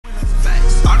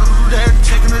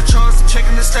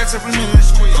checking the stats every minute.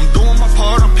 I'm doing my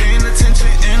part, I'm paying attention,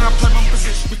 and I play my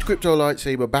position. Mr. Crypto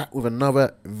Lightsaber back with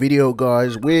another video,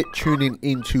 guys. We're tuning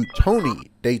into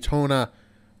TONI, Daytona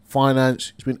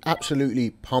Finance. It's been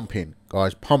absolutely pumping,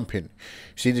 guys, pumping.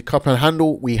 See the cup and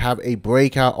handle, we have a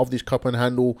breakout of this cup and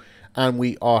handle, and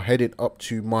we are headed up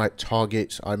to my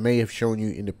targets. I may have shown you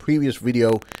in the previous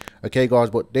video, okay guys,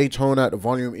 but Daytona, the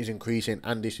volume is increasing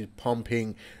and this is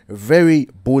pumping. Very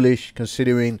bullish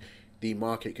considering the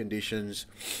market conditions.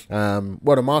 Well,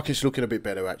 the market's looking a bit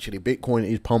better actually. Bitcoin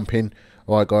is pumping.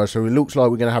 All right guys, so it looks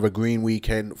like we're gonna have a green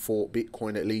weekend for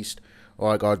Bitcoin at least. All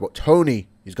right guys, but TONI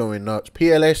is going nuts.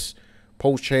 PLS,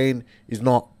 Pulsechain, is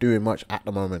not doing much at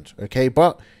the moment, okay,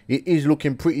 but it is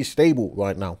looking pretty stable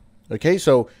right now. Okay,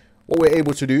 so what we're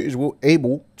able to do is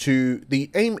the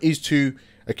aim is to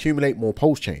accumulate more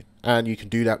Pulsechain, and you can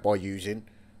do that by using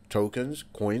tokens,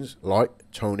 coins like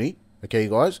TONI. Okay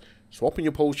guys, swapping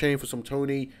your Pulsechain for some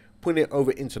TONI, putting it over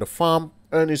into the farm,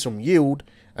 earning some yield,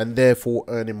 and therefore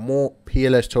earning more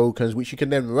PLS tokens, which you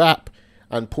can then wrap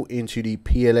and put into the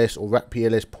PLS or wrap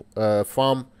PLS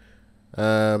farm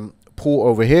pool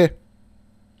over here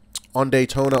on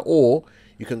Daytona, or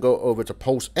you can go over to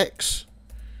Pulsex.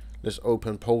 Let's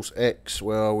open Pulsex.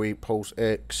 Where are we?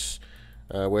 Pulsex.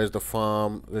 Where's the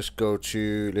farm? Let's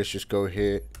just go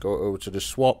here, go over to the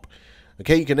swap.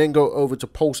 Okay, you can then go over to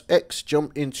Pulsex,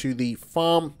 jump into the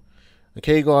farm.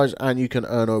 Okay guys, and you can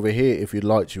earn over here if you'd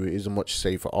like to. It is a much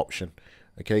safer option.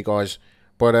 Okay guys,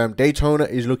 but Daytona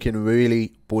is looking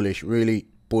really bullish,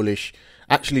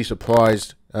 actually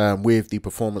surprised with the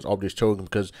performance of this token,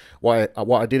 because what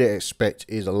I didn't expect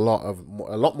is a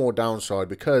lot more downside,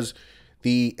 because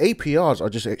the APRs are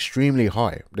just extremely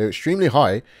high. They're extremely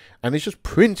high, and it's just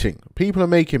printing. People are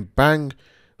making bang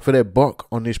for their buck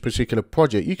on this particular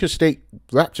project. You can stake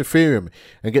wrapped Ethereum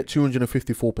and get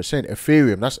 254%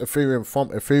 Ethereum. That's Ethereum from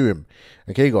Ethereum.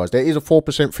 Okay guys, there is a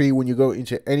 4% fee when you go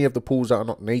into any of the pools that are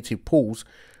not native pools.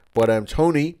 But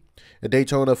TONI, the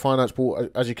Daytona Finance pool,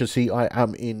 as you can see, I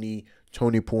am in the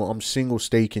TONI pool. I'm single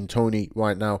staking TONI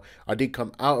right now. I did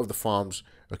come out of the farms.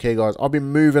 Okay guys, I've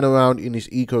been moving around in this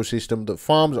ecosystem. The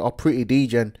farms are pretty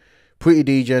degen.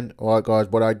 All right guys,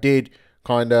 but I did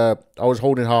I was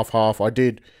holding half. I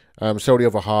did sell the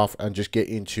other half and just get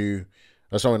into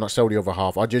sorry, not sell the other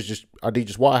half. I did just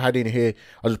what I had in here,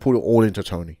 I just put it all into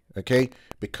TONI, okay,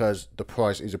 because the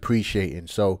price is appreciating.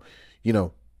 So you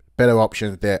know, better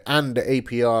options there, and the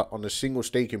APR on the single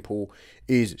staking pool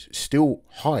is still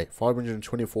high,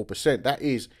 524%. That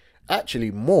is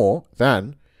actually more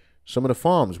than some of the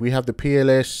farms. We have the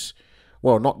PLS,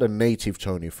 well, not the native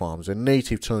TONI farms. The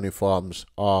native TONI farms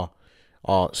are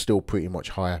still pretty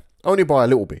much higher, only by a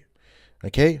little bit.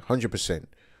 Okay, 100%.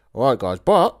 All right guys,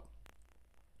 but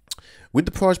with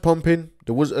the price pumping,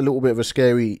 there was a little bit of a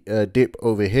scary dip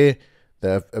over here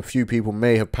that a few people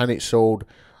may have panic sold.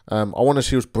 I want to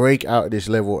see us break out of this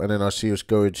level, and then I see us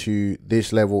going to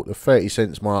this level, the 30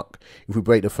 cents mark. If we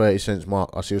break the 30 cents mark,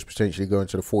 I see us potentially going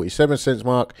to the 47 cents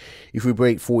mark. If we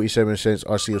break 47 cents,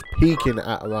 I see us peaking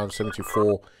at around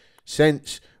 74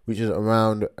 cents, which is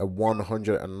around a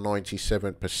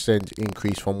 197%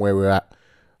 increase from where we're at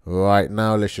right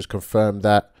now. Let's just confirm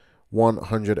that.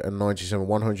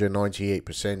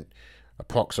 198%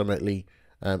 approximately.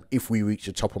 If we reach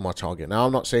the top of my target. Now,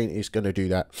 I'm not saying it's going to do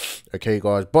that, okay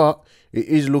guys, but it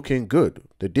is looking good.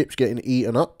 The dip's getting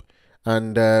eaten up,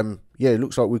 and yeah, it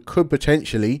looks like we could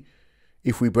potentially,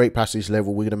 if we break past this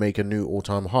level, we're going to make a new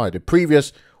all-time high. The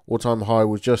previous all-time high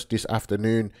was just this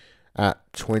afternoon at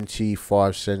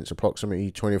 25 cents, approximately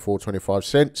 25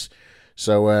 cents.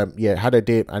 So yeah, it had a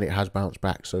dip and it has bounced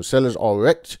back. So sellers are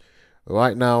wrecked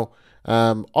right now.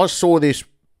 I saw this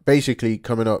basically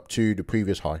coming up to the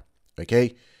previous high.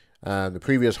 Okay, the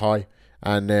previous high,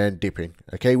 and then dipping,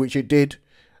 okay, which it did,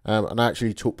 and I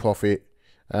actually took profit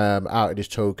out of this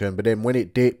token. But then when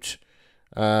it dipped,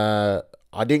 I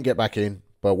didn't get back in,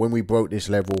 but when we broke this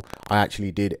level, I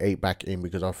actually did ape back in,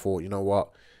 because I thought, you know what,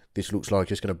 this looks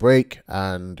like it's going to break,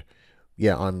 and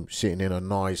yeah, I'm sitting in a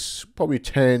nice probably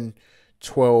 10,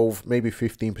 12, maybe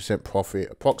 15% profit,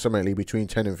 approximately between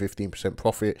 10 and 15%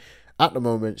 profit at the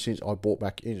moment since I bought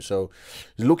back in. So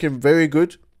it's looking very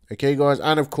good. Okay guys,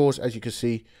 and of course, as you can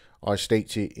see, I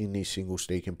staked it in the single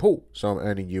staking pool, so I'm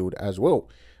earning yield as well.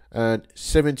 And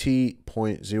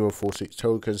 70.046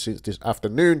 tokens since this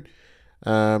afternoon.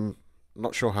 Not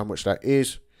sure how much that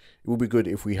is. It would be good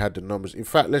if we had the numbers. In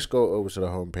fact, let's go over to the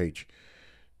home page.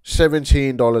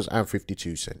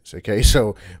 $17.52. Okay,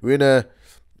 so we're in a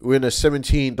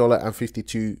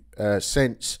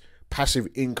 $17.52 passive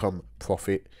income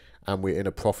profit, and we're in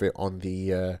a profit on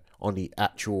the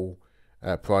actual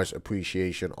price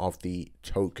appreciation of the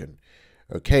token.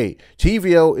 Okay,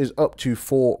 TVL is up to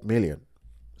 4 million.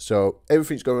 So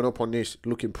everything's going up on this,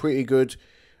 looking pretty good.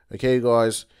 Okay,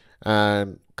 guys,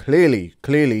 and clearly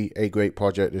a great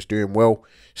project that's doing well,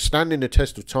 standing the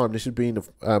test of time. This has been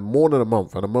more than a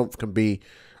month, and a month can be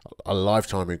a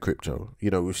lifetime in crypto. You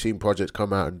know, we've seen projects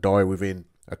come out and die within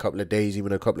a couple of days,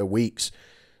 even a couple of weeks,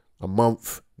 a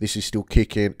month. This is still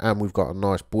kicking, and we've got a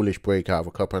nice bullish breakout of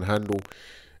a cup and handle.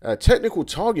 Technical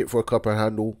target for a cup and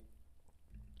handle,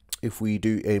 if we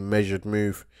do a measured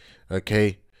move.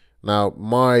 Okay, now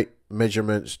my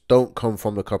measurements don't come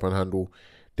from the cup and handle.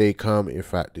 They come, in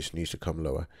fact, this needs to come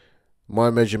lower.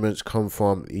 My measurements come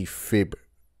from the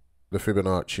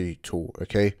Fibonacci tool.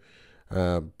 Okay,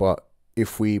 but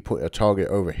if we put a target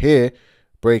over here,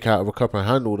 breakout of a cup and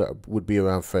handle, that would be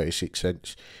around 36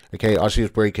 cents. Okay, I see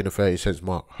us breaking the 30 cents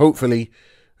mark, hopefully.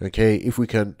 Okay, if we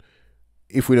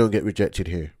don't get rejected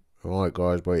here. All right,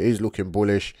 guys, but it is looking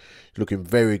bullish. It's looking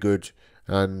very good,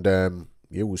 and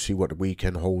yeah, we'll see what the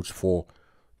weekend holds for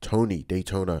TONI,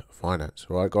 Daytona Finance.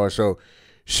 All right, guys, so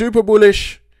super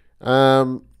bullish. Yeah,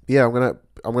 I'm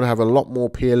gonna have a lot more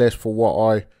PLS for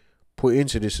what I put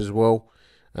into this as well.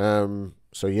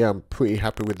 So yeah, I'm pretty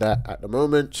happy with that at the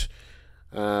moment.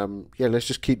 Yeah, let's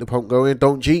just keep the pump going,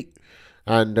 don't cheat.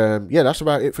 And yeah, that's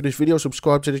about it for this video.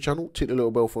 Subscribe to the channel, tick the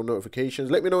little bell for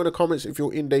notifications. Let me know in the comments if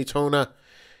you're in Daytona,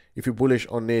 if you're bullish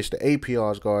on this. The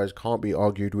APRs, guys, can't be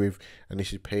argued with, and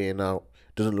this is paying out.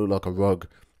 Doesn't look like a rug.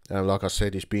 Like I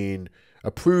said, it's being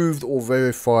approved or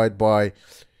verified by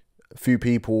a few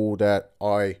people that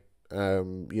I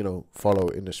you know, follow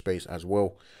in the space as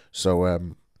well. So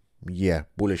yeah,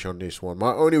 bullish on this one.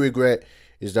 My only regret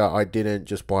is that I didn't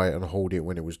just buy it and hold it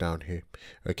when it was down here.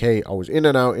 Okay, I was in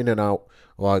and out.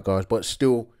 All right, guys, but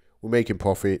still, we're making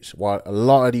profits. While a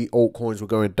lot of the altcoins were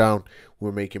going down,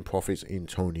 we're making profits in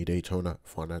TONI, Daytona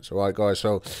Finance. All right, guys,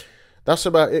 so that's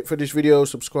about it for this video.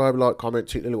 Subscribe, like, comment,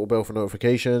 tick the little bell for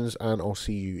notifications, and I'll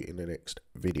see you in the next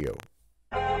video.